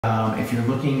If you're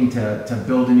looking to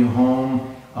build a new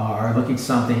home or looking at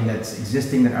something that's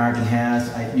existing that Arjen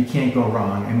has, you can't go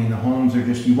wrong. I mean, the homes are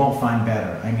just, you won't find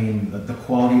better. I mean, the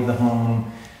quality of the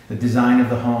home, the design of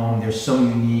the home, they're so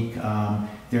unique.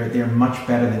 They're much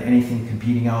better than anything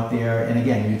competing out there. And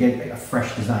again, you get a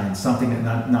fresh design, something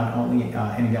that not only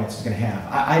anyone else is going to have.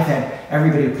 I've had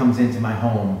everybody who comes into my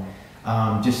home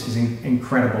just is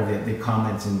incredible. The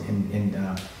comments and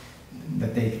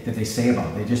that they say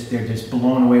about it. They're just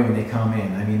blown away when they come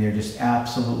in. I mean, they're just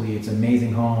absolutely. It's an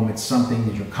amazing home. It's something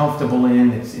that you're comfortable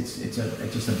in. It's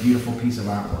just a beautiful piece of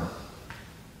artwork.